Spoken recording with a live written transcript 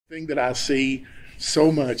thing that I see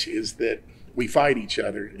so much is that we fight each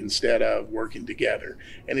other instead of working together.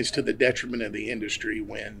 And it's to the detriment of the industry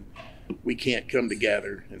when we can't come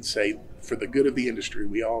together and say, for the good of the industry,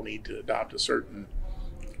 we all need to adopt a certain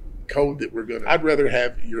code that we're going to. I'd rather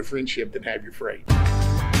have your friendship than have your freight.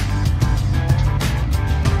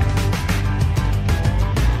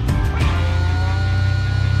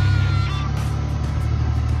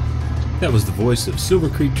 That was the voice of Silver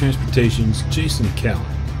Creek Transportation's Jason Cowan,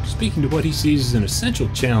 speaking to what he sees as an essential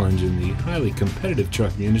challenge in the highly competitive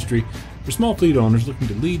trucking industry for small fleet owners looking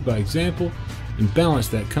to lead by example and balance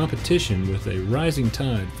that competition with a rising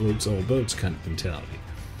tide floats all boats kind of mentality.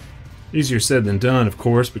 Easier said than done, of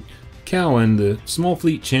course, but Cowan, the small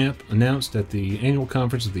fleet champ, announced at the annual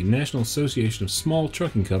conference of the National Association of Small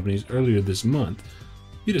Trucking Companies earlier this month,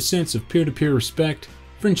 he had a sense of peer-to-peer respect,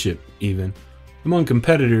 friendship even, among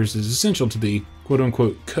competitors is essential to the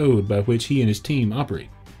quote-unquote code by which he and his team operate.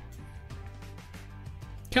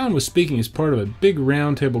 Cowan was speaking as part of a big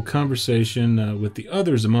roundtable conversation with the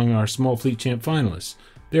others among our Small Fleet Champ finalists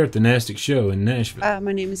there at the NASTC show in Nashville.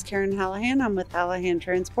 My name is Karen Hallahan. I'm with Hallahan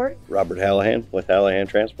Transport. Robert Hallahan with Hallahan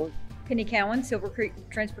Transport. Penny Cowan, Silver Creek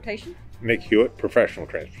Transportation. Nick Hewitt, Professional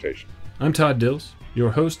Transportation. I'm Todd Dills,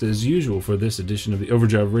 your host as usual for this edition of the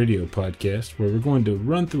Overdrive Radio podcast, where we're going to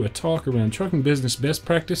run through a talk around trucking business best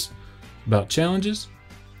practice, about challenges,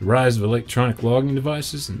 the rise of electronic logging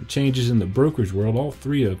devices, and changes in the brokerage world all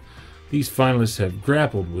three of these finalists have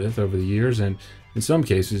grappled with over the years and, in some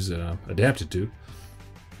cases, adapted to.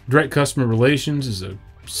 Direct customer relations is a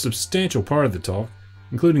substantial part of the talk,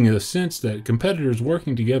 including the sense that competitors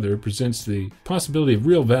working together presents the possibility of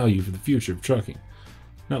real value for the future of trucking,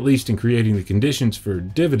 not least in creating the conditions for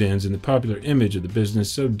dividends in the popular image of the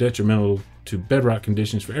business so detrimental to bedrock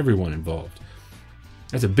conditions for everyone involved.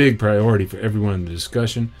 That's a big priority for everyone in the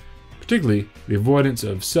discussion, particularly the avoidance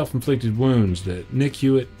of self-inflicted wounds that Nick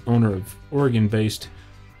Hewitt, owner of Oregon-based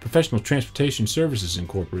Professional Transportation Services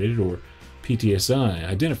Incorporated, or PTSI,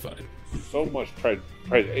 identified. So much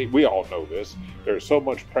prejudice, we all know this, there's so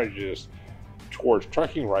much prejudice towards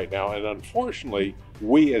trucking right now, and unfortunately,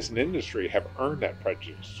 we as an industry have earned that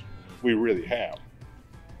prejudice. We really have.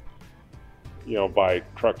 You know, by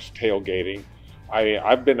trucks tailgating.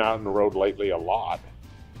 I've been out on the road lately a lot,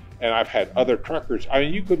 and I've had other truckers. I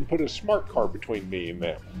mean, you couldn't put a smart car between me and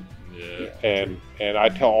them. Yeah. And I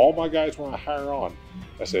tell all my guys when I hire on,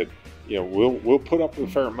 I said, you know, we'll put up with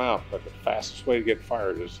a fair amount, but the fastest way to get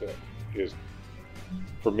fired is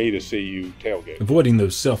for me to see you tailgate. Avoiding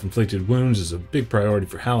those self-inflicted wounds is a big priority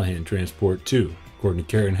for Hallahan Transport too, according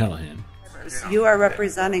to Karen Hallahan. You are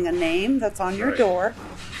representing a name that's on your door.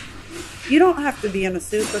 You don't have to be in a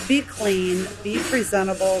suit, but be clean, be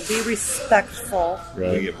presentable, be respectful.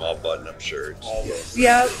 Right. We give them all button-up shirts.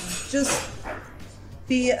 Yeah, just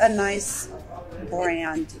be a nice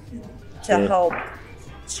brand to help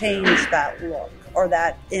change that look or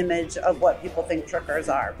that image of what people think truckers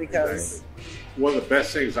are, because one of the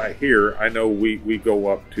best things I hear, I know we go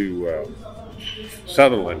up to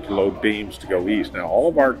Sutherland to load beams to go east. Now, all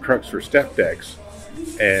of our trucks are step decks,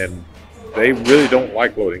 and they really don't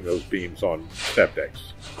like loading those beams on step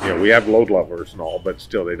decks. You know, we have load levelers and all, but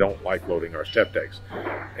still they don't like loading our step decks.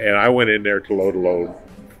 And I went in there to load a load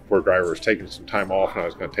where a driver was taking some time off, and I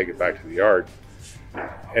was going to take it back to the yard.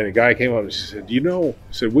 And a guy came up and said, you know,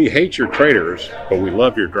 said, we hate your traders, but we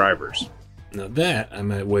love your drivers. Now that, I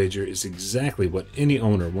might wager, is exactly what any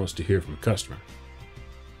owner wants to hear from a customer.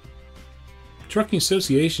 Trucking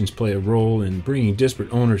associations play a role in bringing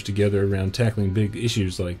disparate owners together around tackling big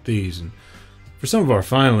issues like these, and for some of our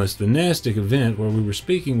finalists, the NASTC event where we were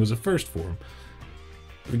speaking was a first for them.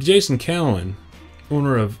 But Jason Cowan,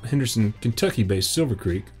 owner of Henderson, Kentucky-based Silver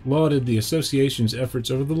Creek, lauded the association's efforts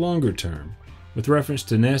over the longer term, with reference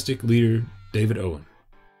to NASTC leader David Owen.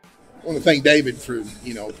 I want to thank David for,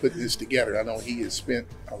 putting this together. I know he has spent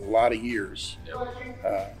a lot of years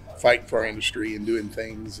fighting for our industry and doing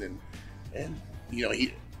things, and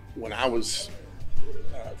when I was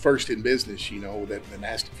first in business, that the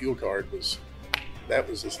NASTC fuel card was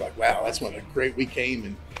just like, wow, that's one of the great. We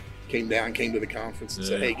came to the conference and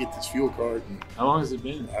said, hey, get this fuel card. And, how long has it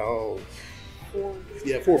been? 4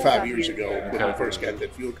 or 5 years ago when I first got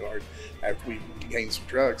that fuel card after we gained some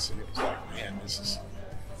trucks, and it was like, man, it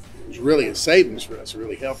was really a savings for us. It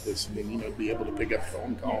really helped us, and then be able to pick up the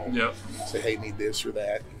phone call, say, hey, need this or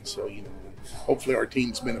that, and so hopefully our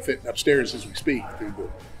team's benefiting upstairs as we speak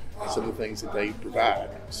through some of the things that they provide.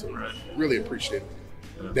 So really appreciate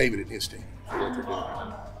David and his team for what they're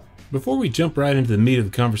doing. Before we jump right into the meat of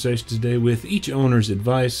the conversation today with each owner's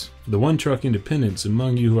advice for the one-truck independents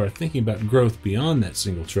among you who are thinking about growth beyond that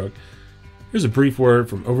single truck, Here's a brief word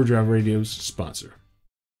from Overdrive Radio's sponsor.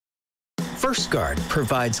 First Guard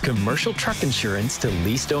provides commercial truck insurance to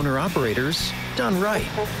leased owner-operators done right,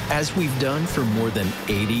 as we've done for more than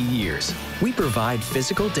 80 years. We provide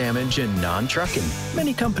physical damage and non-trucking.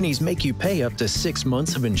 Many companies make you pay up to 6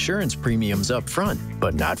 months of insurance premiums up front,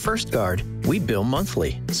 but not First Guard. We bill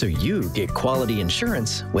monthly, so you get quality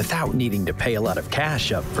insurance without needing to pay a lot of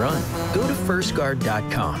cash up front. Go to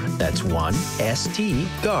firstguard.com. That's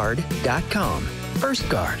 1stguard.com. First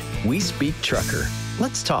Guard. We speak trucker.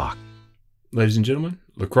 Let's talk. Ladies and gentlemen,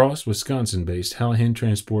 La Crosse, Wisconsin-based Hallahan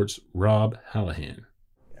Transport's Rob Hallahan.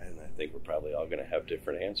 And I think we're probably all going to have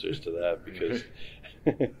different answers to that because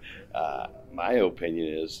my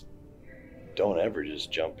opinion is don't ever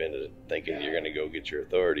just jump into thinking you're going to go get your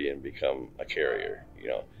authority and become a carrier. You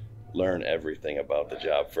know, learn everything about the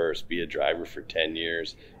job first. Be a driver for 10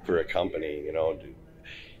 years for a company, you know,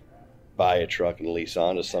 buy a truck and lease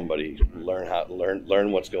on to somebody,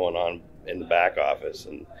 learn what's going on in the back office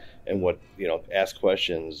and what, you know, ask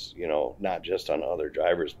questions, you know, not just on other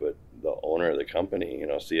drivers, but the owner of the company, you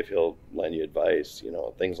know, see if he'll lend you advice, you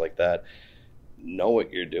know, things like that. Know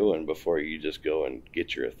what you're doing before you just go and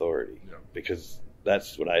get your authority, because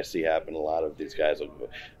that's what I see happen. A lot of these guys,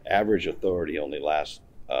 average authority only lasts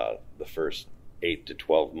the first 8 to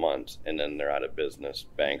 12 months, and then they're out of business,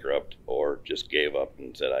 bankrupt, or just gave up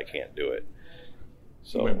and said, I can't do it.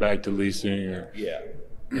 So went back to leasing or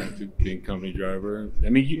back to being company driver. I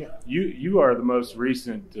mean, you are the most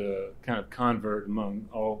recent kind of convert among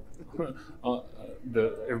all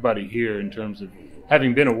everybody here in terms of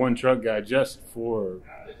having been a one truck guy just for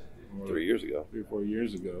 3 years ago. 3 or 4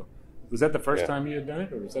 years ago. Was that the first time you had done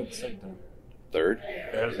it, or was that the second time? Third.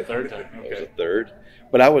 That was the third time. Okay. It was the third.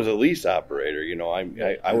 But I was a lease operator. You know,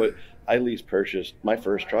 I lease purchased my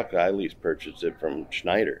first truck. I lease purchased it from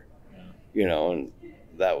Schneider. Yeah. You know, and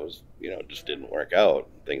that was, you know, just didn't work out.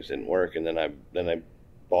 Things didn't work, and then I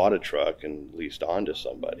bought a truck and leased on to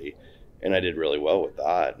somebody, and I did really well with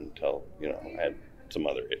that until, you know, I had some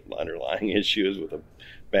other underlying issues with a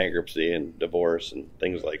bankruptcy and divorce and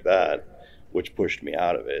things like that, which pushed me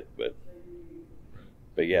out of it. But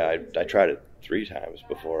yeah, I tried it 3 times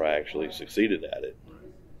before I actually succeeded at it.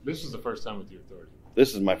 This is the first time with your authority.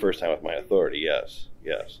 This is my first time with my authority. Yes.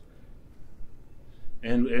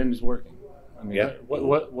 And it's working. I mean, yeah.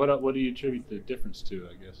 What do you attribute the difference to,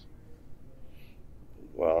 I guess?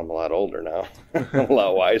 Well, I'm a lot older now. I'm a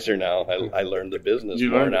lot wiser now. I learned the business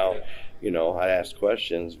more now. You know, I asked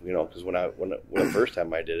questions, you know, because when the first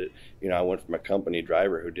time I did it, you know, I went from a company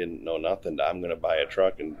driver who didn't know nothing to I'm going to buy a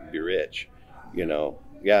truck and be rich. You know,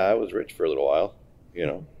 yeah, I was rich for a little while. You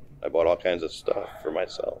know, I bought all kinds of stuff for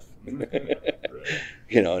myself.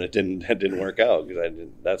 You know, and that didn't work out because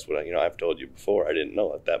that's what I've told you before. I didn't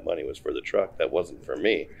know that money was for the truck. That wasn't for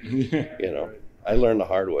me. You know, I learned the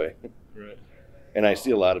hard way. Right. And I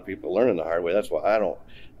see a lot of people learning the hard way. That's why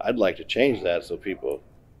I'd like to change that so people,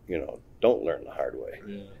 you know, don't learn the hard way.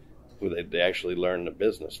 Yeah. Where they actually learn the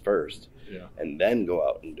business first, and then go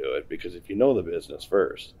out and do it. Because if you know the business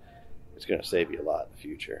first, it's going to save you a lot in the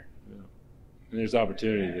future. Yeah. And there's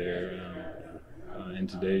opportunity there in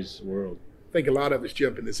today's world. I think a lot of us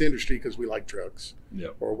jump in this industry because we like trucks,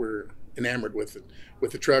 or we're enamored with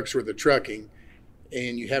the trucks or the trucking,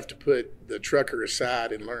 and you have to put the trucker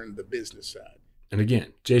aside and learn the business side. And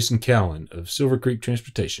again, Jason Cowan of Silver Creek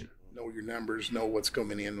Transportation. Know your numbers, know what's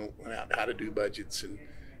coming in, how to do budgets, and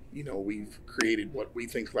you know, we've created what we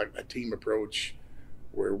think like a team approach,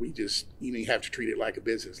 where we just, you know, you have to treat it like a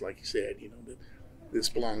business, like you said. You know, this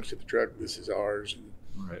belongs to the truck, this is ours,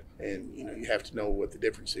 and you know, you have to know what the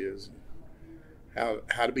difference is, and how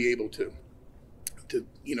to be able to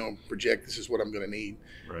you know, project this is what I'm going to need.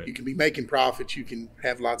 Right. You can be making profits, you can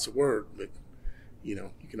have lots of work, but you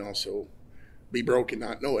know, you can also be broke and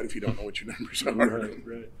not know it if you don't know what your numbers are.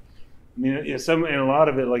 Right. I mean, and a lot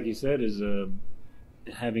of it, like you said, is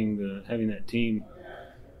having that team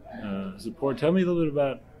support. Tell me a little bit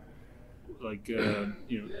about, like, you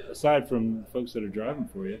know, aside from folks that are driving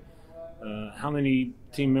for you, how many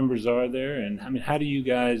team members are there, and I mean, how do you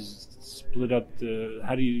guys split up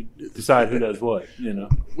how do you decide who does what? You know,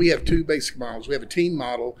 we have 2 basic models. We have a team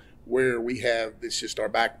model where we have, it's just our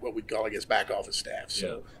what we call, I guess, back office staff.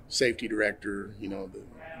 So safety director, you know, the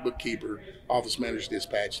bookkeeper, office manager,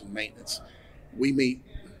 dispatch, and maintenance. We meet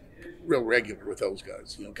real regular with those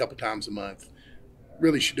guys, you know, a couple times a month.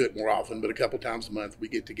 Really should do it more often, but a couple times a month we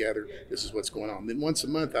get together. This is what's going on. Then once a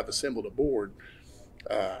month I've assembled a board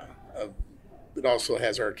that also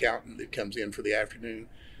has our accountant that comes in for the afternoon,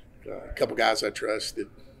 a couple guys I trust that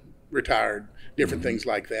retired, different things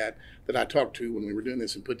like that I talked to when we were doing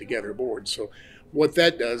this and put together a board. So what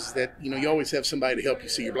that does is that, you always have somebody to help you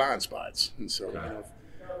see your blind spots. And so, if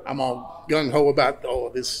I'm all gung-ho about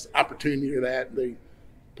this opportunity or that, they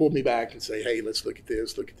pull me back and say, hey, let's look at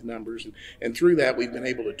this, look at the numbers. And through that, we've been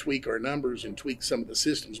able to tweak our numbers and tweak some of the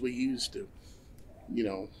systems we use to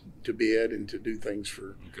bid and to do things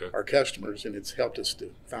for our customers. And it's helped us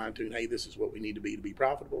to fine-tune, hey, this is what we need to be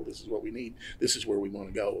profitable. This is what we need. This is where we want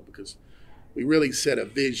to go, because we really set a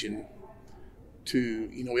vision to,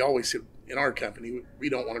 we always said in our company, we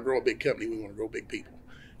don't want to grow a big company. We want to grow big people.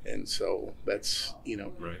 And so that's,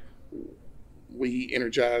 we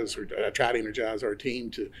energize, or I try to energize our team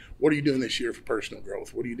to, what are you doing this year for personal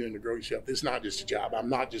growth? What are you doing to grow yourself? This is not just a job. I'm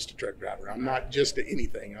not just a truck driver. I'm not just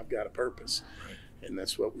anything. I've got a purpose. Right. And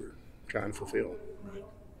that's what we're trying to fulfill. Right.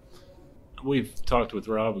 We've talked with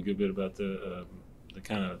Rob a good bit about the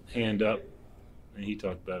kind of hand up, and he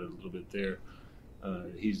talked about it a little bit there.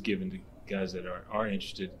 He's given to guys that are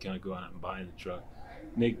interested to kind of go out and buy the truck.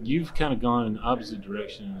 Nick, you've kind of gone in the opposite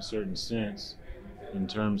direction in a certain sense, in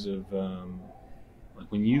terms of like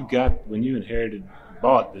when you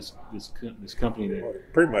bought this company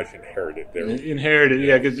that pretty much inherited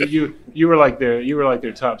yeah, because you were like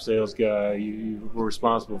their top sales guy. You were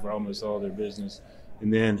responsible for almost all their business,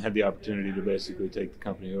 and then had the opportunity to basically take the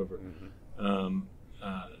company over.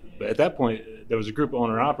 But at that point, there was a group of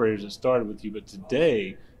owner operators that started with you, but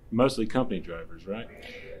today mostly company drivers, right?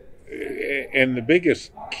 And the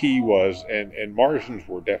biggest key was, and margins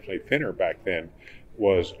were definitely thinner back then,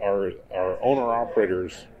 was our owner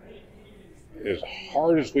operators, as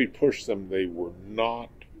hard as we pushed them, they were not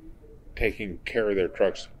taking care of their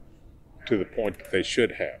trucks to the point that they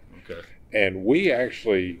should have. Okay. And we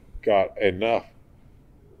actually got enough.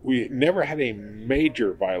 We never had any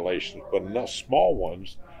major violations, but enough small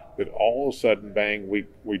ones that all of a sudden, bang,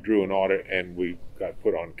 we drew an audit and we got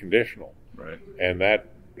put on conditional. Right. And that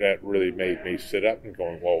really made me sit up and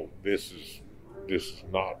going, well, this is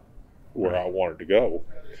not where I wanted to go.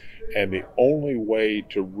 And the only way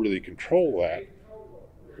to really control that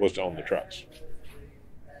was to own the trucks.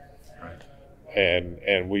 Right.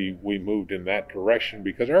 And we moved in that direction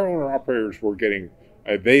because our owner operators were getting,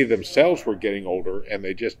 they themselves were getting older, and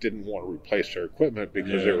they just didn't want to replace their equipment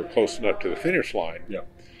because they were close enough to the finish line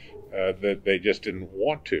that they just didn't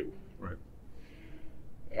want to. Right.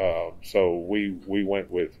 So we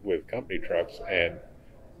went with company trucks, and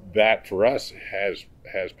that for us has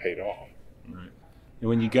paid off. Right. And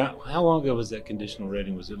when you got, how long ago was that conditional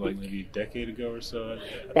rating? Was it like maybe a decade ago or so?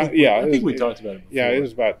 I think we talked about it before. Yeah, it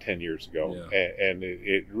was about 10 years ago. Yeah. And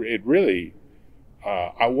it really,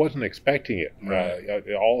 I wasn't expecting it. Right.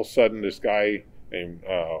 All of a sudden, this guy named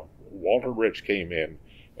Walter Rich came in,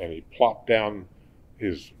 and he plopped down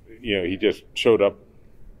his, he just showed up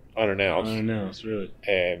unannounced. Unannounced, really.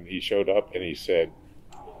 And he showed up and he said,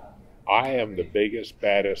 I am the biggest,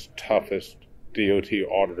 baddest, toughest DOT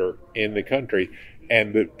auditor in the country.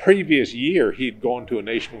 And the previous year, he'd gone to a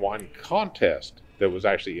nationwide contest that was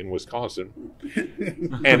actually in Wisconsin,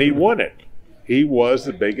 and he won it. He was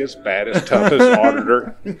the biggest, baddest, toughest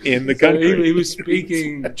auditor in the country. So he was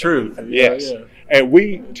speaking truth. Yes. Yeah. And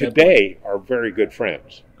we today are very good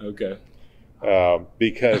friends. Okay.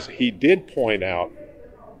 Because he did point out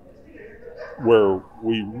where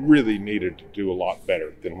we really needed to do a lot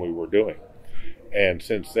better than we were doing. And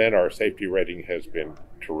since then, our safety rating has been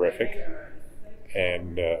terrific.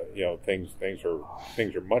 And things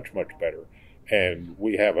are much better, and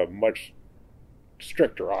we have a much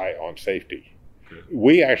stricter eye on safety. Good.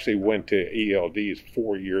 We actually went to ELDs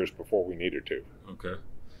 4 years before we needed to. Okay.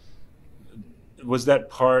 Was that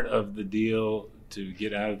part of the deal to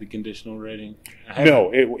get out of the conditional rating?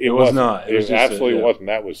 No, it was not. It absolutely wasn't.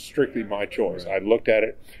 That was strictly my choice. Right. I looked at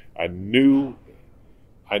it. I knew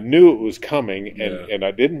it was coming, and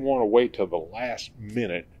I didn't want to wait till the last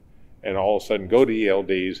minute and all of a sudden go to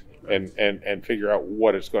ELDs and figure out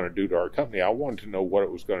what it's going to do to our company. I wanted to know what it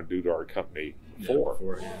was going to do to our company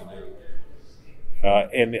before.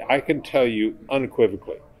 And I can tell you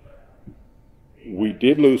unequivocally, we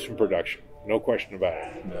did lose some production, no question about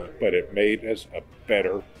it. No. But it made us a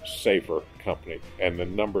better, safer company, and the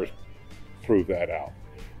numbers prove that out.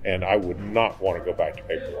 And I would not want to go back to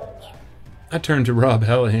paper loans. I turned to Rob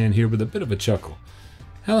Hallahan here with a bit of a chuckle.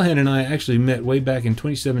 Hallahan and I actually met way back in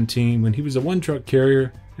 2017 when he was a one-truck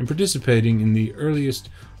carrier and participating in the earliest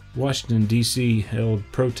Washington, D.C. held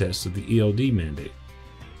protests of the ELD mandate.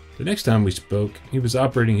 The next time we spoke, he was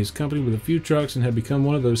operating his company with a few trucks and had become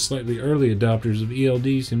one of those slightly early adopters of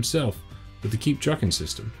ELDs himself with the Keep Trucking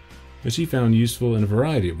system, which he found useful in a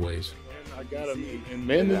variety of ways. I got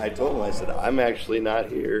him and I told him, I said, I'm actually not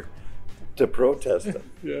here to protest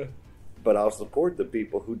them. Yeah. But I'll support the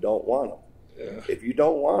people who don't want them. If you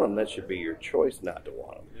don't want them, that should be your choice not to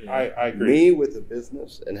want them. I agree. Me with a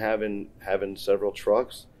business and having several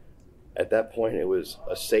trucks, at that point it was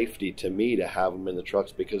a safety to me to have them in the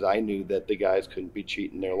trucks because I knew that the guys couldn't be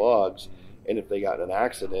cheating their logs, and if they got in an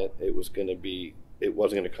accident, it wasn't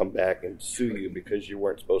going to come back and sue you because you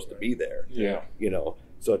weren't supposed to be there. Yeah.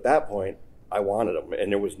 So at that point, I wanted them,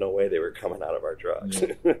 and there was no way they were coming out of our trucks.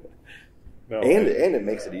 No, and it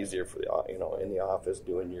makes it easier for the in the office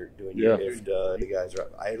doing your if the guys are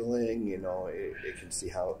idling, it can see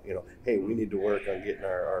how hey, we need to work on getting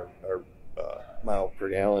our mile per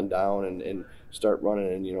gallon down and start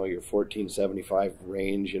running in your 1475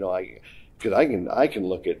 range. Because I can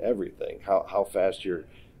look at everything, how fast your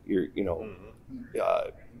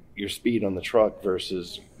speed on the truck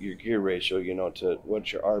versus your gear ratio, to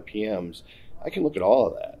what's your RPMs. I can look at all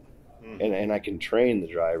of that, and I can train the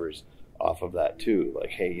drivers off of that too.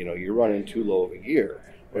 Like, hey, you're running too low of a gear,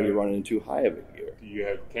 or you're running too high of a gear. Do you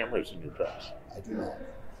have cameras in your trucks? I do not.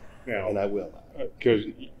 Now, and I will. Because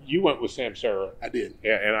you went with Samsara. I did.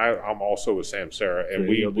 Yeah, and I'm also with Samsara, and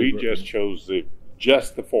we just chose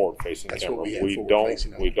just the forward-facing That's camera.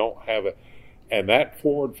 What we don't have it, and that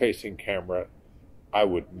forward-facing camera, I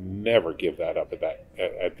would never give that up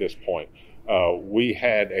at this point. We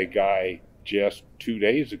had a guy just 2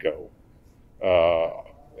 days ago,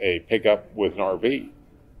 a pickup with an RV,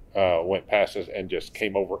 went past us and just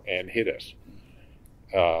came over and hit us.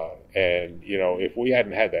 And if we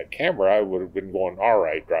hadn't had that camera, I would have been going, all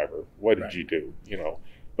right, driver, what did you do?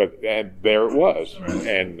 But and there it was. Right.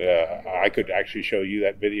 And I could actually show you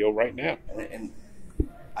that video right now. And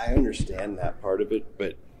I understand that part of it,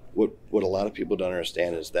 but what a lot of people don't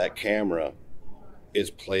understand is that camera is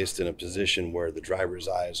placed in a position where the driver's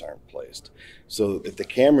eyes aren't placed. So if the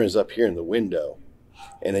camera is up here in the window,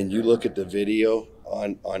 and then you look at the video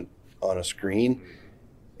on a screen,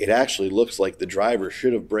 it actually looks like the driver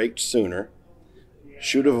should have braked sooner,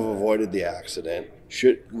 should have avoided the accident,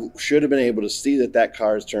 should have been able to see that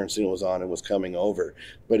car's turn signal was on and was coming over.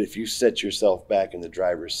 But if you set yourself back in the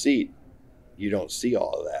driver's seat, you don't see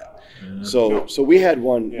all of that. So we had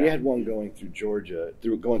one going through Georgia,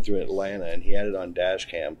 going through Atlanta, and he had it on dash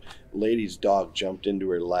cam. Lady's dog jumped into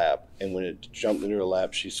her lap, and when it jumped into her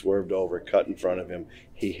lap, she swerved over, cut in front of him.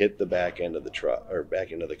 He hit the back end of the truck, or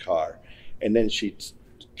back end of the car, and then she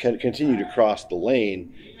continued to cross the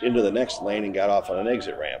lane into the next lane and got off on an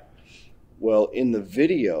exit ramp. Well, in the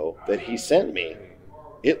video that he sent me,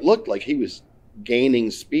 it looked like he was gaining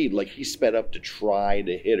speed, like he sped up to try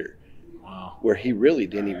to hit her. Wow. Where he really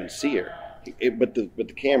didn't even see her. But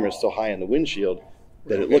the camera is so high in the windshield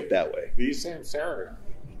that it looked that way. These Samsara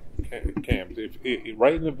cams,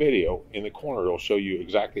 right in the video, in the corner, it'll show you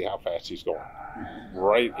exactly how fast he's going.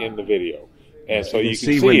 Right in the video. And so you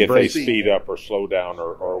can see if they speed up or slow down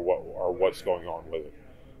or what's going on with it.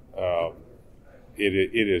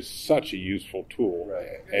 It is such a useful tool.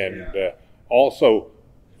 Right. And also,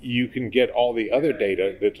 you can get all the other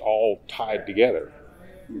data that's all tied together.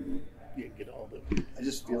 Mm-hmm. I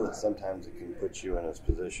just feel that sometimes it can put you in a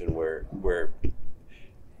position where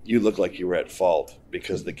you look like you were at fault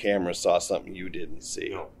because the camera saw something you didn't see.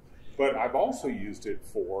 No. But I've also used it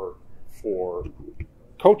for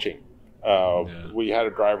coaching. We had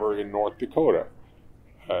a driver in North Dakota.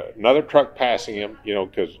 Another truck passing him,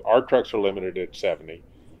 because our trucks are limited at 70,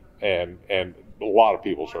 and a lot of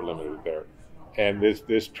people's are limited there. And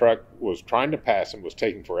this truck was trying to pass him, was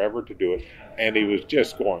taking forever to do it, and he was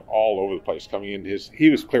just going all over the place. Coming in he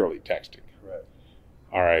was clearly texting. Right.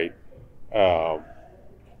 All right.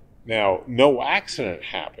 Now, no accident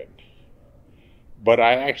happened, but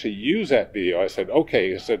I actually used that video. I said,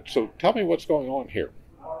 okay. I said, so tell me what's going on here.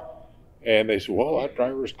 And they said, well, that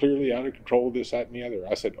driver is clearly out of control, this, that, and the other.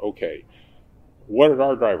 I said, okay, what did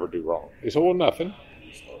our driver do wrong? They said, well, nothing.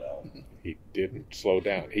 He didn't slow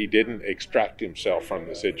down. He didn't extract himself from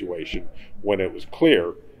the situation when it was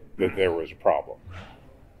clear that there was a problem.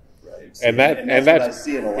 Right. And that's what I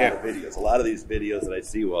see in a lot of videos. A lot of these videos that I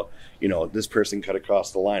see, this person cut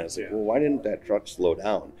across the line. It's like, well, why didn't that truck slow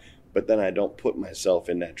down? But then I don't put myself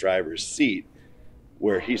in that driver's seat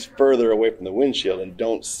where he's further away from the windshield and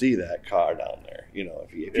don't see that car down there.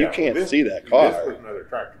 If you can't see that car. This was another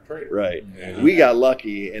tractor trailer. Right. Yeah. We got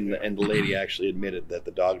lucky, and the lady actually admitted that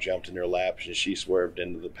the dog jumped in her lap and she swerved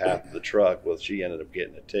into the path of the truck. Well, she ended up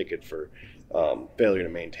getting a ticket for failure to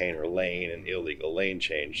maintain her lane and illegal lane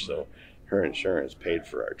change. So her insurance paid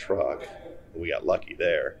for our truck. We got lucky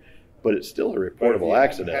there. But it's still a reportable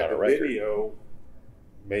accident on a record. Video,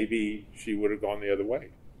 maybe she would have gone the other way.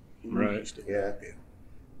 Right. Yeah.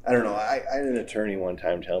 I don't know. I had an attorney one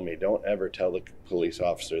time tell me, don't ever tell the police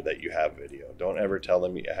officer that you have video. Don't ever tell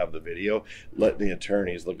them you have the video. Let the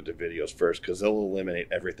attorneys look at the videos first, because they'll eliminate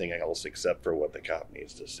everything else except for what the cop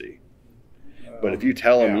needs to see. But if you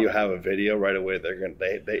tell them you have a video right away, they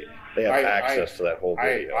have access to that whole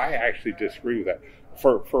video. I actually disagree with that.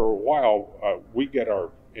 For a while, we get our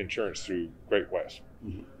insurance through Great West,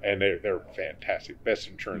 and they're fantastic, best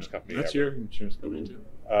insurance company That's ever. your insurance company too.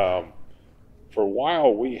 For a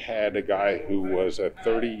while, we had a guy who was a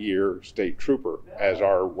 30-year state trooper as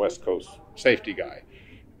our West Coast safety guy.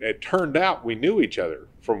 It turned out we knew each other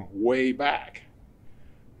from way back.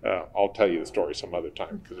 I'll tell you the story some other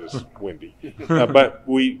time because it's windy. But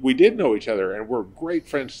we did know each other, and we're great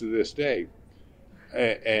friends to this day.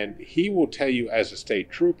 And he will tell you as a state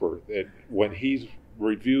trooper that when he's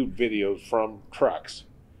reviewed videos from trucks,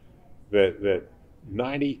 that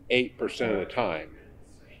 98% of the time,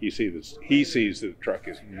 he sees that the truck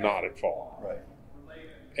is not at fault. Right.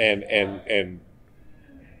 And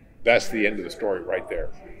that's the end of the story right there.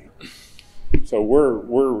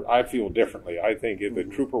 So I feel differently. I think if the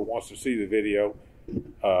trooper wants to see the video,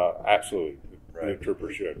 absolutely, the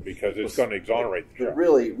trooper should, because it's going to exonerate the truck. But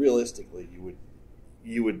really, realistically,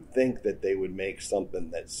 you would think that they would make something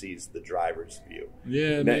that sees the driver's view.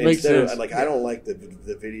 Yeah, now, that makes sense. I don't like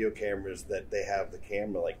the video cameras that they have the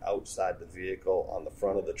camera like outside the vehicle on the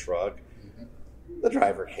front of the truck. The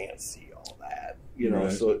driver can't see all that,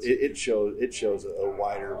 Right. So it shows a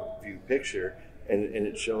wider view picture, and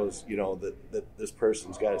it shows that this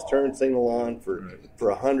person's got his turn signal on for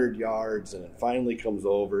 100 yards, and it finally comes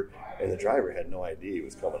over, and the driver had no idea he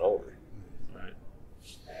was coming over.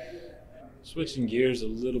 Switching gears a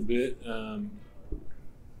little bit,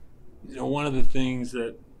 one of the things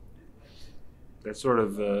that sort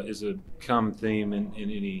of is a common theme in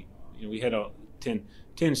any, we had 10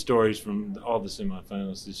 stories from all the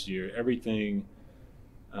semifinalists this year. Everything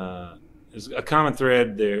is a common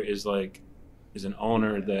thread. There is an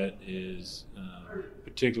owner that is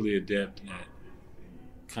particularly adept at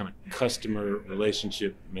kind of customer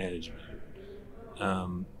relationship management.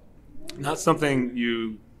 Not something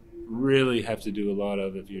you really have to do a lot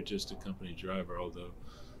of if you're just a company driver, although,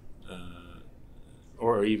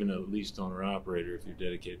 or even a leased owner operator if you're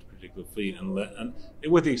dedicated to a particular fleet,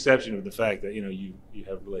 with the exception of the fact that you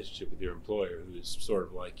have a relationship with your employer who is sort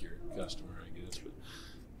of like your customer, I guess.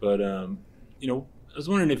 But I was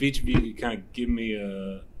wondering if each of you could kind of give me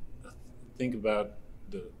think about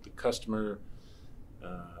the customer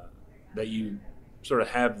that you sort of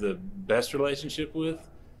have the best relationship with,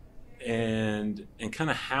 and kind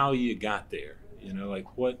of how you got there.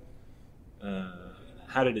 What,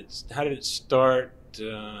 how did it start?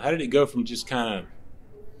 How did it go from just kind of,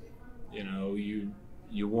 you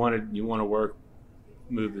want to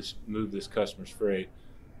move this customer's freight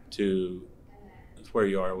to where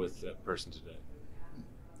you are with that person today?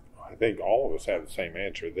 I think all of us have the same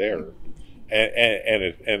answer there, and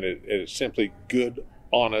it's simply good,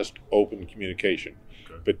 honest, open communication.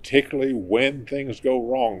 Particularly when things go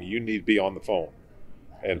wrong, you need to be on the phone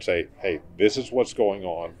and say, "Hey, this is what's going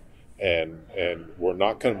on, and we're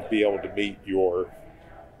not going to be able to meet your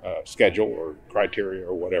schedule or criteria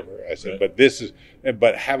or whatever." I said,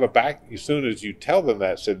 but have a back as soon as you tell them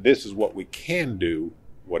that. Said, "This is what we can do.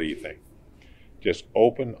 What do you think?" Just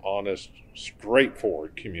open, honest,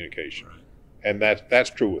 straightforward communication, and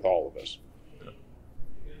that's true with all of us.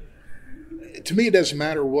 To me, it doesn't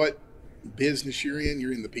matter what business you're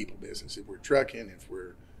in the people business. If we're trucking, if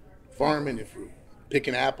we're farming, if we're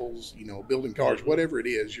picking apples, building cars, whatever it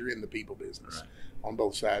is, you're in the people business on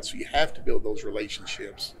both sides. So you have to build those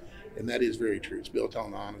relationships, and that is very true. It's built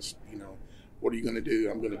on honest, what are you going to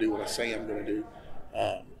do? I'm going to do what I say I'm going to do.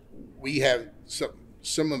 We have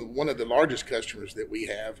one of the largest customers that we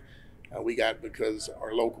have, we got because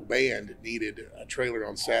our local band needed a trailer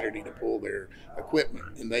on Saturday to pull their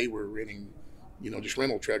equipment, and they were renting just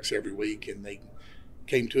rental trucks every week, and they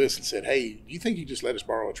came to us and said, "Hey, do you think you just let us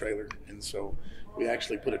borrow a trailer?" And so we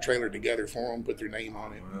actually put a trailer together for them, put their name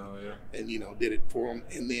on it, and did it for them.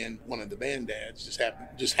 And then one of the band dads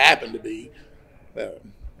just happened to be a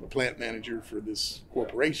plant manager for this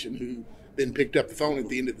corporation, who then picked up the phone at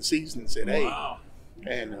the end of the season and said, "Hey,"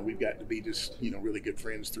 and we've gotten to be just really good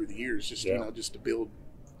friends through the years, just just to build.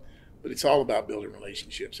 But it's all about building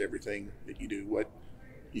relationships. Everything that you do,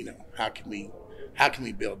 how can we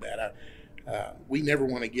build that? We never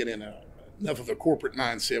want to get in enough of a corporate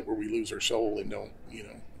mindset where we lose our soul and don't,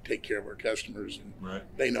 take care of our customers, and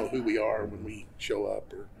they know who we are when we show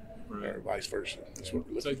up, or vice versa. That's what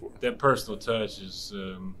we're looking for. That personal touch is,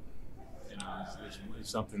 is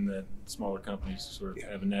something that smaller companies sort of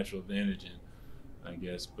have a natural advantage in. I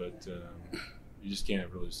guess, but you just can't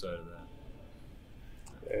ever lose sight of that.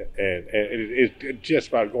 And it's just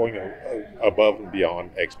about going above and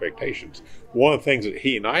beyond expectations. One of the things that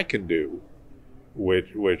he and I can do,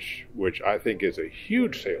 which I think is a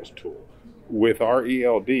huge sales tool, with our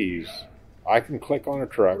ELDs, I can click on a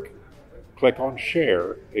truck, click on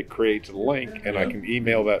share, it creates a link, and I can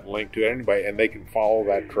email that link to anybody, and they can follow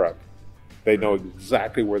that truck. They know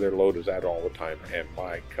exactly where their load is at all the time, and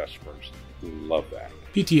my customers love that.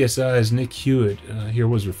 PTSI's Nick Hewitt here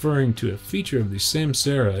was referring to a feature of the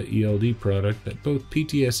Samsara ELD product that both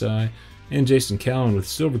PTSI and Jason Cowan with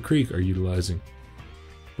Silver Creek are utilizing.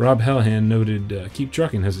 Rob Hallahan noted Keep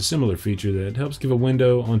Trucking has a similar feature that helps give a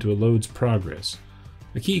window onto a load's progress.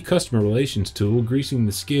 A key customer relations tool greasing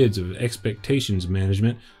the skids of expectations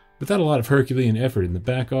management without a lot of Herculean effort in the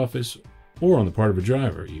back office or on the part of a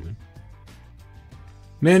driver even.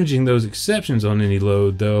 Managing those exceptions on any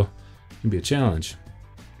load, though, can be a challenge.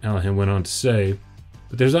 Hallahan went on to say,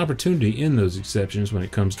 but there's opportunity in those exceptions when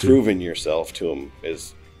it comes to proving yourself to them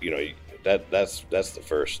is, that's the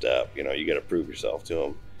first step. You got to prove yourself to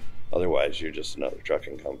them. Otherwise, you're just another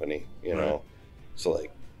trucking company, know. So,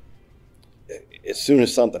 like, as soon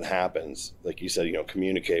as something happens, like you said,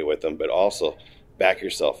 communicate with them, but also back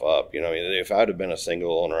yourself up. If I would have been a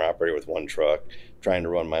single owner operator with one truck trying to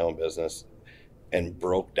run my own business and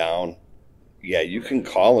broke down, yeah, you can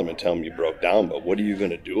call them and tell them you broke down, but what are you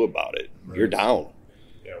going to do about it? Right. You're down.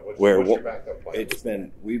 Yeah, what's your backup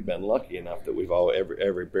plan? We've been lucky enough that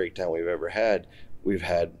every breakdown we've ever had, we've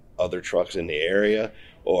had other trucks in the area,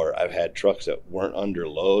 or I've had trucks that weren't under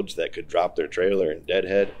loads that could drop their trailer and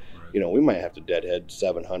deadhead. Right. We might have to deadhead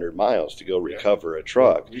 700 miles to go recover a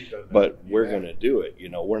truck, but we're going to do it.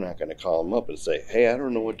 We're not going to call them up and say, hey, I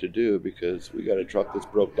don't know what to do because we got a truck that's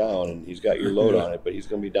broke down and he's got your load on it, but he's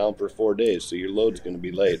going to be down for 4 days, so your load's going to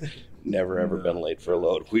be late. Never, ever been late for a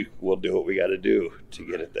load. We'll do what we got to do to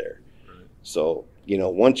get it there. Right. So,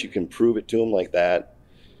 once you can prove it to them like that,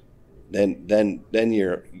 then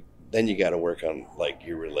you got to work on, like,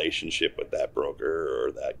 your relationship with that broker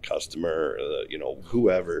or that customer or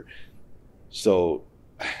whoever. So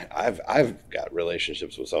I've got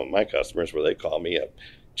relationships with some of my customers where they call me up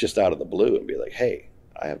just out of the blue and be like, hey,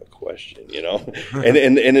 I have a question,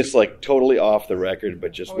 and it's like totally off the record,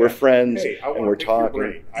 but just we're friends and we're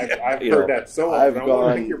talking. I've heard that so often. I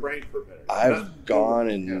want to pick your brain for a minute. I've gone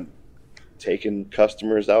and taken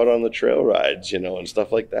customers out on the trail rides, and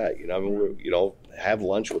stuff like that. Have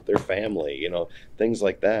lunch with their family, things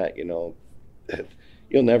like that. You'll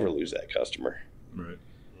never lose that customer. Right.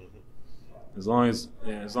 As long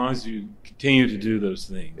as you continue to do those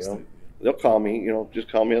things. They'll call me,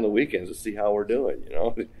 just call me on the weekends to see how we're doing,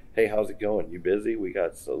 Hey, how's it going? You busy? We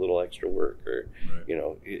got a little extra work, or,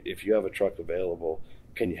 right. If you have a truck available,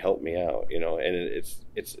 can you help me out? And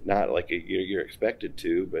it's not like you're expected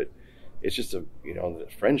to, but it's just a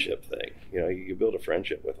friendship thing. You build a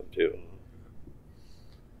friendship with them too.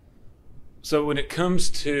 So when it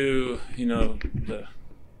comes to the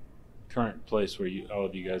current place where all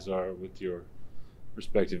of you guys are with your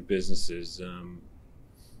respective businesses,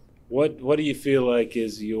 what do you feel like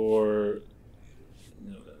is your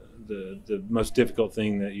the most difficult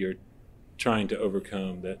thing that you're trying to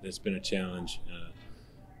overcome that's been a challenge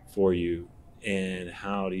for you, and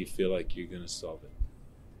how do you feel like you're going to solve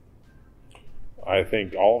it? I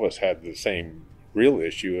think all of us had the same real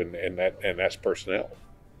issue, and that's personnel.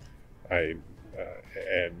 And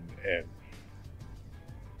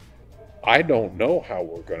I don't know how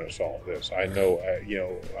we're going to solve this. I know,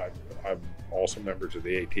 I'm also members of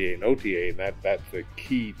the ATA and OTA, and that's the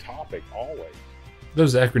key topic always.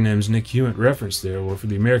 Those acronyms Nick Hewitt referenced there were for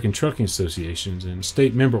the American Trucking Associations and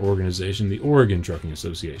state member organization, the Oregon Trucking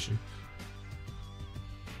Association.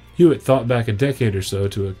 Hewitt thought back a decade or so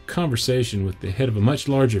to a conversation with the head of a much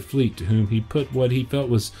larger fleet to whom he put what he felt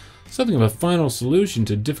was something of a final solution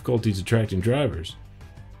to difficulties attracting drivers: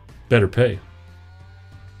 better pay.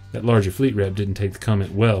 That larger fleet rep didn't take the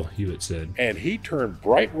comment well, Hewitt said. And he turned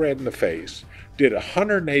bright red in the face, did a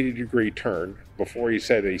 180-degree turn before he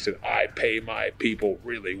said it. He said, I pay my people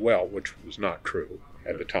really well, which was not true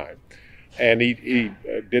at the time. And he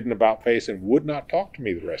did an about face and would not talk to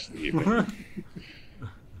me the rest of the evening.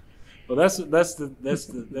 Well, that's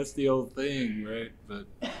the old thing, right? But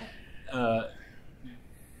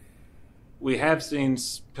we have seen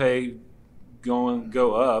pay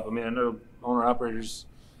go up. I mean, I know owner operators,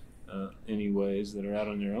 anyways, that are out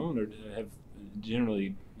on their own have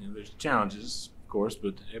generally, there's challenges, of course,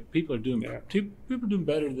 but people are doing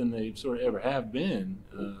better than they sort of ever have been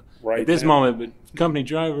right at this moment. But company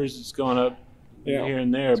drivers, it's gone up here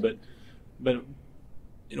and there. But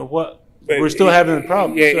we're still having the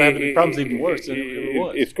problem. We're still having the problems even worse than it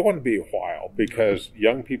was. It's going to be a while because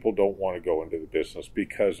young people don't want to go into the business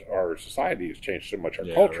because our society has changed so much, our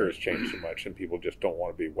culture has changed so much, and people just don't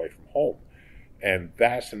want to be away from home. And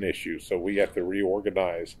that's an issue. So we have to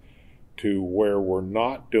reorganize to where we're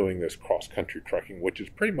not doing this cross-country trucking, which is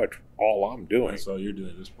pretty much all I'm doing. That's all you're doing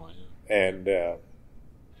at this point. Yeah. And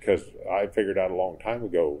because I figured out a long time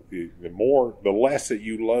ago, the less that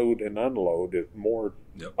you load and unload, the more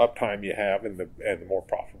uptime you have, and the more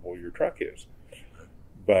profitable your truck is.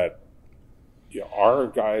 But our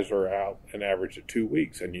guys are out an average of 2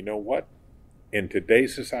 weeks, and you know what? In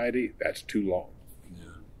today's society, that's too long.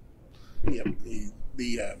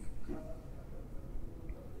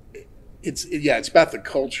 It's about the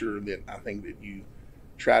culture that I think that you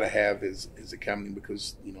try to have as a company,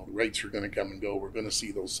 because the rates are going to come and go. We're going to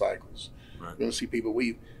see those cycles. Right. We're going to see people.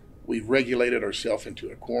 We've regulated ourselves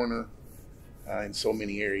into a corner in so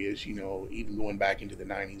many areas. Even going back into the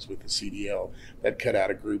 90s with the CDL, that cut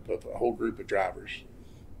out a whole group of drivers,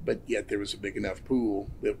 but yet there was a big enough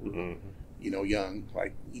pool that were young,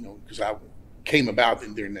 because I came about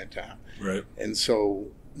during that time. Right. And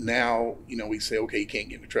so now, we say, okay, you can't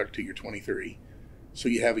get in a truck till you're 23. So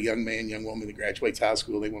you have a young man, young woman that graduates high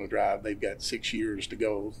school, they want to drive, they've got 6 years to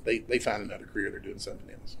go. They find another career, they're doing something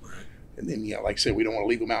else. Right. And then, like I said, we don't want to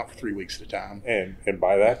leave them out for 3 weeks at a time. And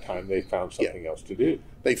by that time, they found something else to do.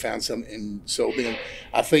 They found something. And so then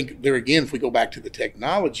I think there again, if we go back to the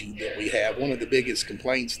technology that we have, one of the biggest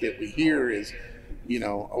complaints that we hear is,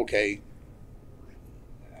 okay,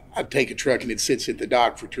 I take a truck and it sits at the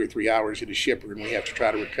dock for 2 or 3 hours at a shipper, and we have to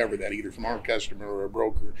try to recover that either from our customer or a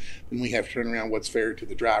broker. Then we have to turn around what's fair to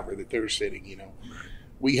the driver that they're sitting.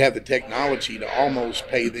 We have the technology to almost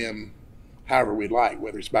pay them however we'd like,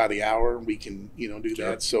 whether it's by the hour, we can do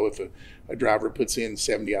that. So if a driver puts in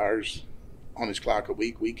 70 hours on his clock a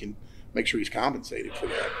week, we can make sure he's compensated for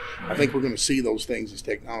that. I think we're going to see those things as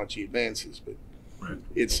technology advances, but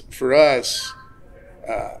it's for us.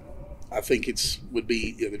 I think would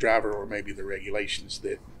be the driver or maybe the regulations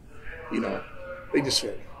that, they just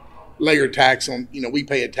layer tax on. We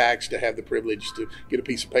pay a tax to have the privilege to get a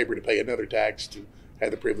piece of paper to pay another tax to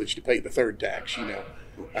have the privilege to pay the third tax.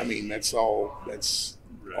 I mean, that's all. That's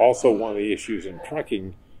also one of the issues in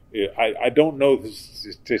trucking. I don't know if the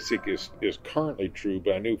statistic is currently true,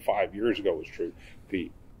 but I knew 5 years ago it was true.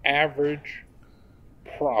 The average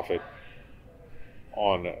profit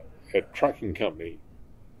on a trucking company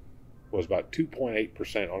was about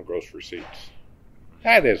 2.8% on gross receipts.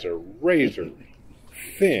 That is a razor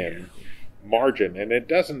thin margin, and it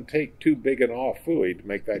doesn't take too big an off fooey to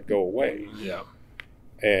make that go away. Yeah.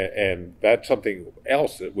 And that's something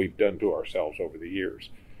else that we've done to ourselves over the years.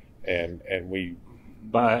 And we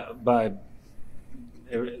by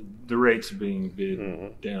the rates being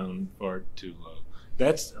bid down far too low.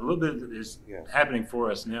 That's a little bit is happening for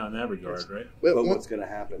us now in that regard, right? But what's going to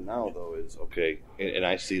happen now, though, is, and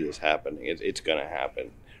I see this happening, it's going to happen.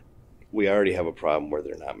 We already have a problem where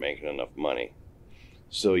they're not making enough money.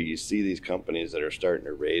 So you see these companies that are starting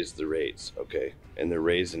to raise the rates, and they're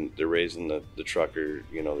raising the trucker,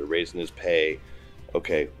 they're raising his pay.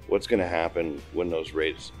 Okay, what's going to happen when those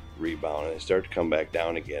rates rebound and they start to come back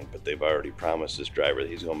down again, but they've already promised this driver that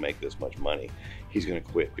he's going to make this much money? He's going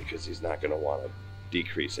to quit because he's not going to want to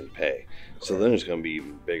decrease in pay. So then there's going to be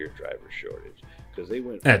even bigger driver shortage because they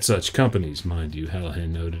went at such companies, mind you, Hallahan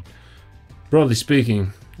noted. Broadly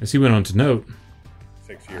speaking, as he went on to note,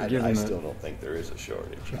 6 years. I still don't think there is a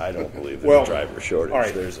shortage. I don't believe there's a driver shortage.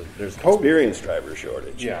 Right. There's an experienced driver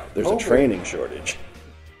shortage. Yeah, there's a training shortage.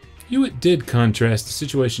 Hewitt did contrast the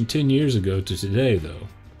situation 10 years ago to today, though.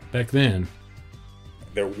 Back then,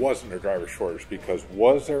 there wasn't a driver shortage because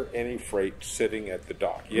was there any freight sitting at the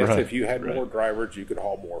dock? Yes, if you had more drivers, you could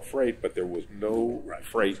haul more freight, but there was no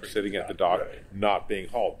freight sitting at the dock not being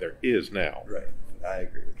hauled. There is now. Right. I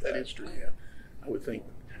agree with that. That is true, yeah. I would think.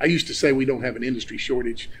 I used to say we don't have an industry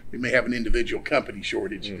shortage. We may have an individual company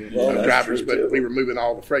shortage of drivers, but we were moving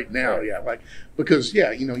all the freight now, because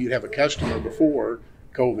you'd have a customer before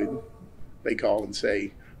COVID, they call and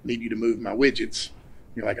say, need you to move my widgets.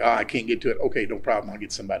 You're like, I can't get to it. Okay, no problem. I'll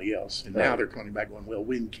get somebody else. And now they're coming back going, well,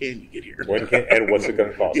 when can you get here? And what's it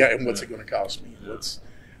going to cost? Yeah, and what's it going to cost me?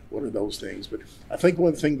 What are those things? But I think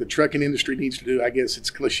one thing the trucking industry needs to do, I guess it's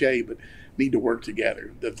cliche, but need to work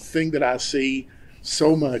together. The thing that I see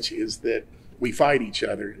so much is that we fight each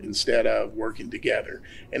other instead of working together.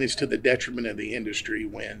 And it's to the detriment of the industry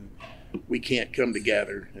when we can't come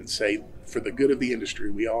together and say, for the good of the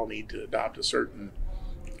industry, we all need to adopt a certain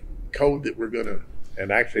code that we're going to.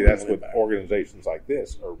 And actually, that's what organizations like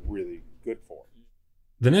this are really good for.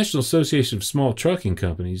 The National Association of Small Trucking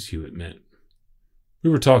Companies, Hewitt meant.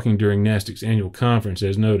 We were talking during NASTC's annual conference,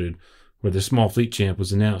 as noted, where the Small Fleet Champ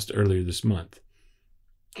was announced earlier this month.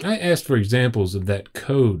 I asked for examples of that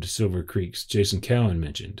code Silver Creek's Jason Cowan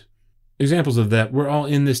mentioned. Examples of that we're all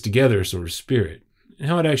in this together sort of spirit, and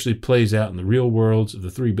how it actually plays out in the real worlds of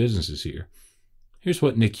the three businesses here. Here's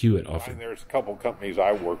what Nick Hewitt offered. There's a couple companies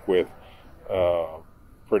I work with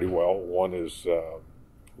pretty well. One is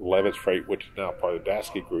Levitt's Freight, which is now part of the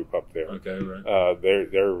Dasky Group up there. Okay, right.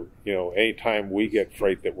 They're anytime we get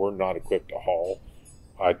freight that we're not equipped to haul,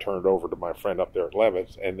 I turn it over to my friend up there at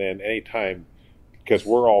Levitt's, and then anytime, because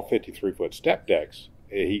we're all 53-foot step decks,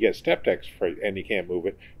 he gets step decks freight and he can't move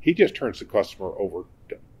it, he just turns the customer over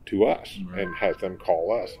to us and has them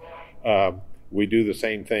call us. We do the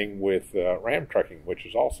same thing with Ram Trucking, which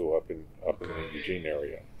is also up in the Eugene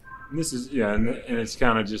area. And this is and it's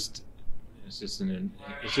kind of just an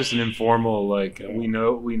informal, like, we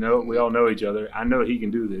all know each other. I know he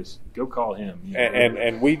can do this. Go call him.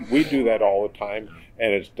 And we do that all the time,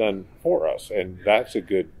 and it's done for us, and that's a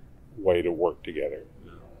good way to work together.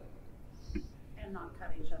 And not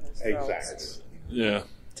cut each other's throats. Exactly. Yeah.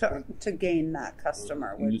 To gain that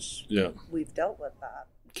customer, which we've dealt with that.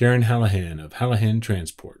 Karen Hallahan of Hallahan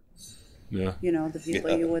Transport. Yeah. The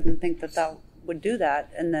people you wouldn't think that would do that,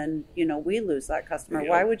 and then we lose that customer.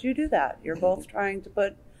 Why would you do that? You're both trying to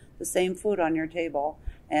put the same food on your table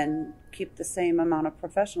and keep the same amount of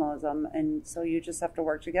professionalism, and so you just have to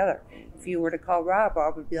work together. If you were to call Rob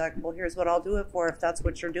would be like, well, here's what I'll do it for if that's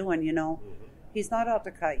what you're doing. He's not out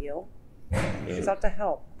to cut you. He's out to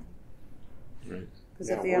help. Right. Because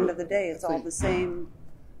at the end of the day, it's all the same.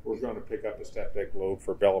 We're going to pick up a step deck load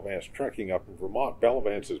for Bellavance Trucking up in Vermont.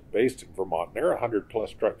 Bellavance is based in Vermont. They're a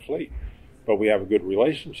 100-plus truck fleet, but we have a good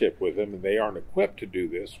relationship with them, and they aren't equipped to do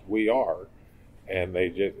this. We are, and they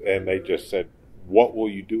just said, "What will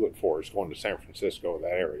you do it for?" It's going to San Francisco, that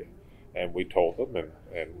area, and we told them,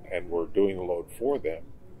 and we're doing the load for them,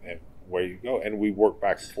 and where you go, and we work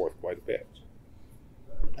back and forth quite a bit.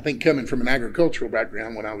 I think coming from an agricultural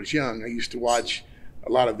background, when I was young, I used to watch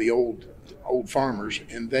a lot of the old farmers,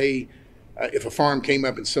 and they, if a farm came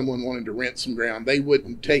up and someone wanted to rent some ground, they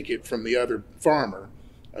wouldn't take it from the other farmer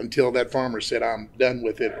until that farmer said, "I'm done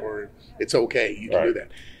with it," or "It's okay, you can do that."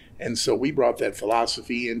 And so we brought that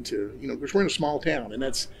philosophy into, because we're in a small town, and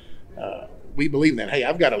that's, we believe in that. Hey,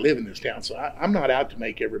 I've got to live in this town, so I'm not out to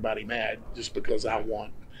make everybody mad just because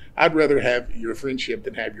I'd rather have your friendship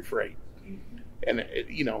than have your freight. And,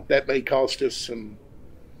 that may cost us some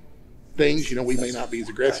things, we may not be as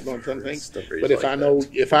aggressive on some things, but if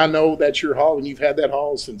I know that's your haul and you've had that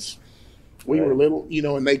haul since we were little,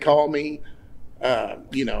 and they call me,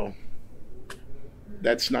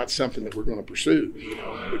 that's not something that we're going to pursue,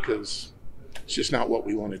 because it's just not what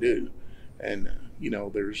we want to do. And,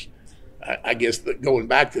 there's, I guess going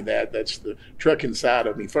back to that's the trucking side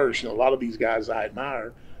of me first. A lot of these guys I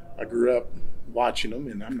admire, I grew up watching them,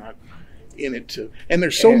 and I'm not in it and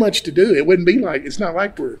there's so much to do. It wouldn't be like, it's not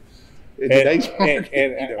like we're in today's market.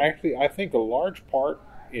 And actually, I think a large part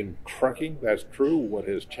in trucking, that's true. What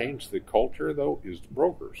has changed the culture, though, is the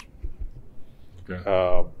brokers.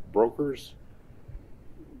 Okay. Brokers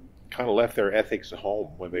kind of left their ethics at home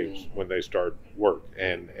when they start work,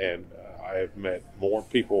 and I have met more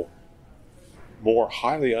people, more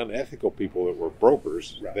highly unethical people that were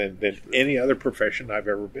brokers than any other profession I've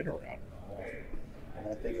ever been around. And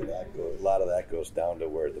I think a lot of that goes down to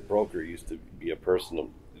where the broker used to be a person.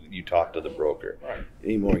 You talk to the broker. Right.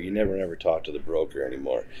 Anymore, you never talk to the broker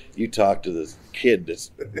anymore. You talk to this kid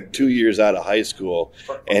that's 2 years out of high school,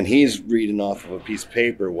 and he's reading off of a piece of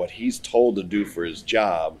paper what he's told to do for his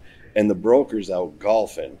job, and the broker's out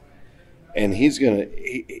golfing, and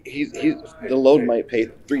the load might pay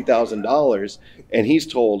 $3,000, and he's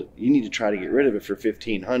told you need to try to get rid of it for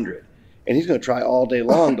 $1,500. And he's going to try all day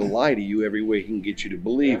long to lie to you every way he can get you to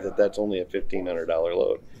believe that that's only a $1,500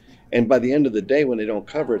 load. And by the end of the day, when they don't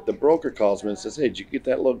cover it, the broker calls him and says, "Hey, did you get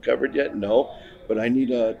that load covered yet?" "No, but I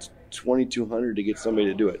need $2,200 to get somebody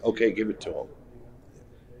to do it." "Okay, give it to him."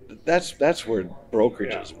 That's where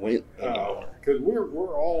brokerages went. Because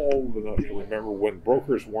we're all old enough to remember when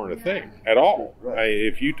brokers weren't a thing at all. Right.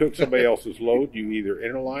 If you took somebody else's load, you either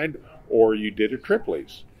interlined or you did a trip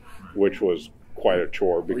lease, which was quite a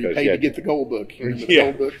chore because you paid to get the gold book.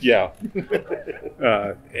 Gold book. Yeah.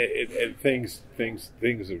 And things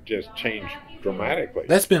have just changed dramatically.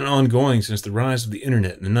 That's been ongoing since the rise of the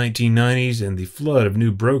internet in the 1990s and the flood of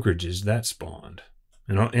new brokerages that spawned,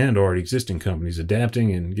 and already existing companies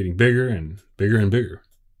adapting and getting bigger and bigger and bigger.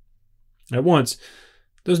 At once,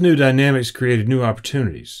 those new dynamics created new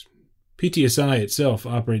opportunities. PTSI itself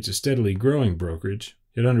operates a steadily growing brokerage,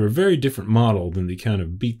 yet under a very different model than the kind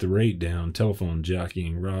of beat the rate down telephone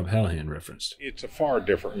jockeying Rob Hallahan referenced. It's a far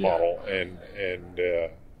different model, and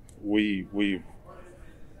we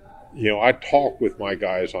I talk with my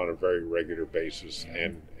guys on a very regular basis,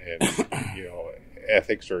 and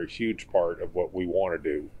ethics are a huge part of what we want to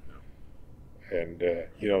do. And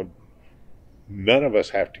none of us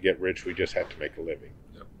have to get rich; we just have to make a living.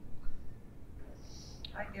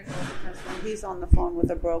 I get it because when he's on the phone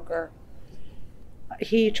with a broker,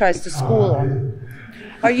 he tries to school him.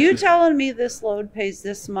 Are you telling me this load pays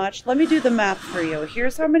this much? Let me do the math for you.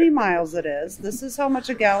 Here's how many miles it is. This is how much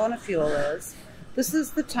a gallon of fuel is. This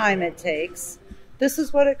is the time it takes. This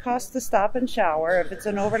is what it costs to stop and shower if it's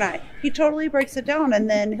an overnight. He totally breaks it down, and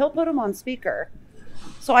then he'll put him on speaker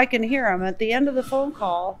so I can hear him at the end of the phone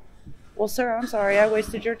call. Well, sir, I'm sorry, I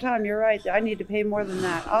wasted your time. You're right. I need to pay more than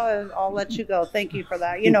that. I'll let you go. Thank you for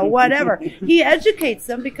that. Whatever. He educates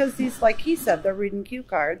them because he's, like he said, they're reading cue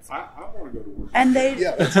cards. I want to go to work. And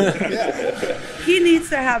he needs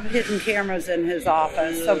to have hidden cameras in his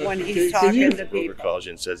office of when he's talking to people. Broker calls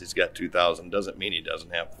you and says he's got 2,000. Doesn't mean he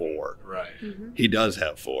doesn't have 4. Right. Mm-hmm. He does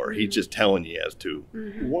have 4. He's just telling you he has 2.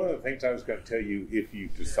 Mm-hmm. One of the things I was going to tell you, if you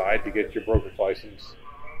decide to get your broker's license,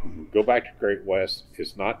 go back to Great West.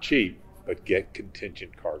 It's not cheap, but get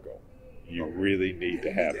contingent cargo. You really need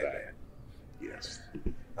to have that. Yes.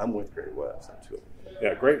 I'm with Great West. I'm too.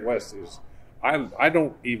 Yeah, Great West is, I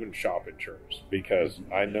don't even shop insurance because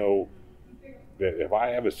I know that if I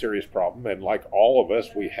have a serious problem, and like all of us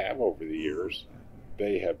we have over the years,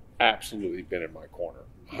 they have absolutely been in my corner,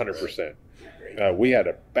 100%. We had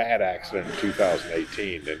a bad accident in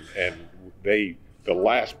 2018, and the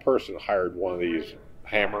last person hired one of these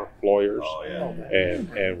hammer lawyers,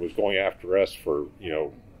 and was going after us for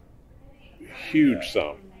huge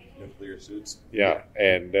sum. Nuclear suits. Yeah,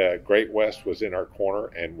 and Great West was in our corner,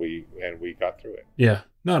 and we got through it. Yeah,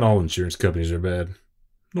 not all insurance companies are bad,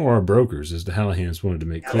 nor are brokers, as the Hallahans wanted to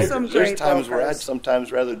make clear. There's times where I'd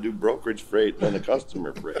sometimes rather do brokerage freight than a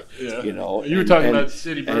customer freight. Yeah. You were talking about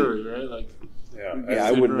City Brewery, right?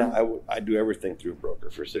 I do everything through broker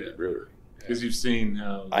for City Brewery. Because you've seen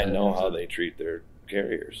how I know how they treat their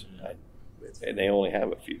carriers, and they only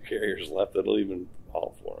have a few carriers left that'll even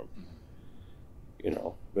haul for them.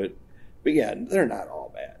 But yeah, they're not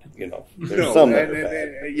all bad. There's some that are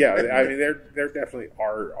bad. Yeah, I mean, there definitely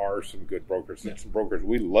are some good brokers. Some brokers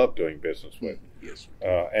we love doing business with. Yes.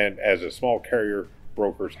 And as a small carrier,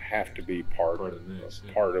 brokers have to be part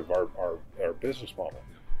of our business model.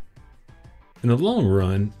 In the long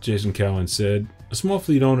run, Jason Cowan said, a small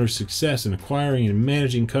fleet owner's success in acquiring and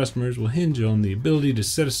managing customers will hinge on the ability to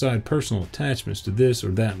set aside personal attachments to this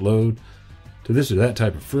or that load, to this or that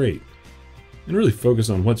type of freight, and really focus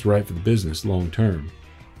on what's right for the business long term.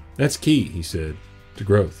 That's key, he said, to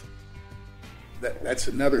growth. That's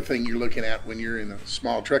another thing you're looking at when you're in a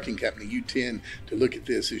small trucking company. You tend to look at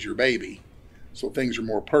this as your baby, so things are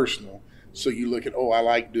more personal. So you look at, I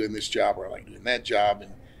like doing this job or I like doing that job,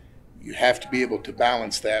 and you have to be able to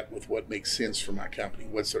balance that with what makes sense for my company.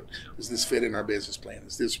 Does this fit in our business plan?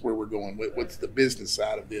 Is this where we're going? What's the business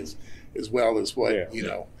side of this, as well as what,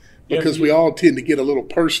 because we all tend to get a little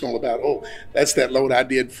personal about, that's that load I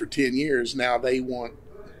did for 10 years. Now they want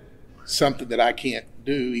something that I can't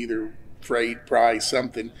do, either freight, price,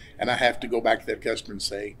 something, and I have to go back to that customer and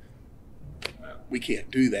say, we can't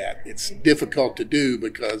do that. It's difficult to do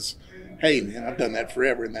because, hey, man, I've done that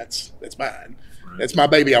forever, and that's mine. That's my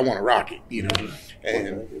baby. I want to rock it,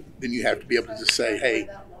 And then you have to be able to just say, hey,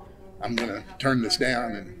 I'm going to turn this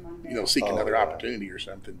down and, seek another opportunity or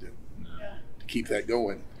something to keep that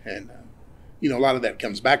going. And, a lot of that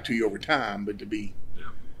comes back to you over time, but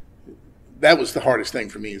that was the hardest thing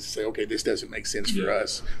for me, is to say, okay, this doesn't make sense for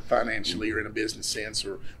us financially or in a business sense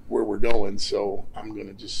or where we're going. So I'm going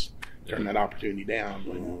to just turn that opportunity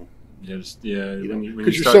down. Because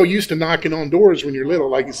you're so used to knocking on doors when you're little,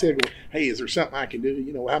 like you said, hey, is there something I can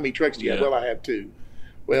do? How many trucks do you have? Well, I have 2.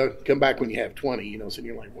 Well, come back when you have 20, so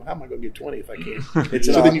you're like, well, how am I going to get 20 if I can't?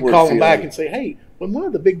 So then you call them back and say, hey, when one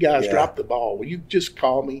of the big guys dropped the ball, will you just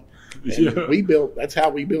call me? And that's how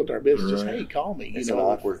we built our business. Just, hey, call me. It's an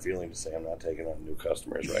awkward feeling to say I'm not taking on new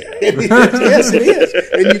customers right now. Yes, it is.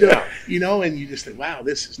 And and you just think, wow,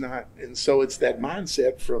 this is not. And so it's that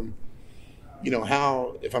mindset from,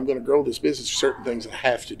 how, if I'm going to grow this business, certain things I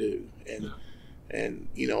have to do. And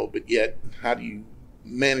but yet, how do you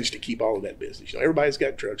manage to keep all of that business? Everybody's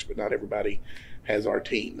got trucks, but not everybody has our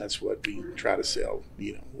team. That's what we try to sell.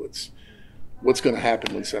 What's going to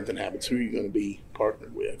happen when something happens? Who are you going to be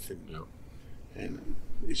partnered with? And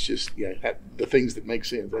it's just the things that make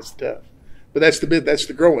sense. That's tough, but that's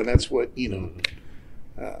the growing. That's what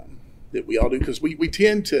that we all do, because we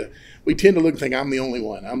tend to look and think, I'm the only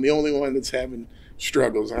one. I'm the only one that's having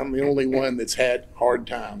struggles. I'm the only one that's had hard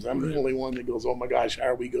times. I'm the only one that goes, oh my gosh, how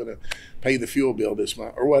are we going to pay the fuel bill this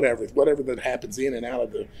month, or whatever that happens in and out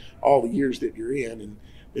of all the years that you're in. And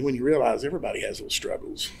then when you realize everybody has those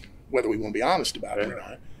struggles, whether we want to be honest about it or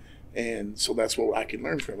not. And so that's what I can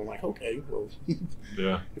learn from. I'm like, okay, well,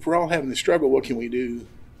 if we're all having the struggle, what can we do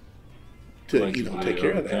to take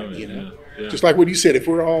care of that? Just like what you said, if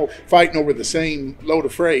we're all fighting over the same load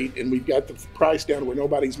of freight and we've got the price down where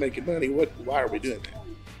nobody's making money, why are we doing that?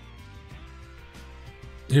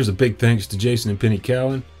 Here's a big thanks to Jason and Penny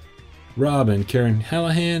Cowan, Rob and Karen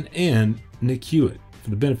Hallahan, and Nick Hewitt for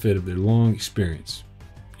the benefit of their long experience.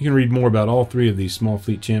 You can read more about all 3 of these Small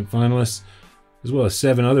Fleet Champ finalists, as well as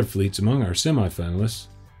 7 other fleets among our semi-finalists,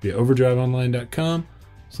 via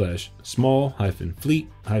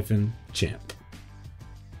overdriveonline.com/small-fleet-champ.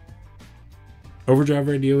 Overdrive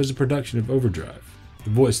Radio is a production of Overdrive, the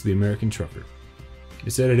voice of the American trucker.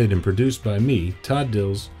 It's edited and produced by me, Todd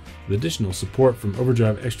Dills, with additional support from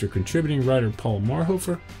Overdrive Extra contributing writer Paul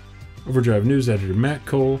Marhofer, Overdrive News editor Matt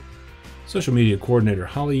Cole, social media coordinator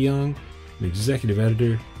Holly Young, and executive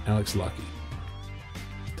editor Alex Lockey.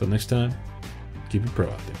 Until next time, keep it pro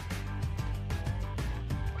out there.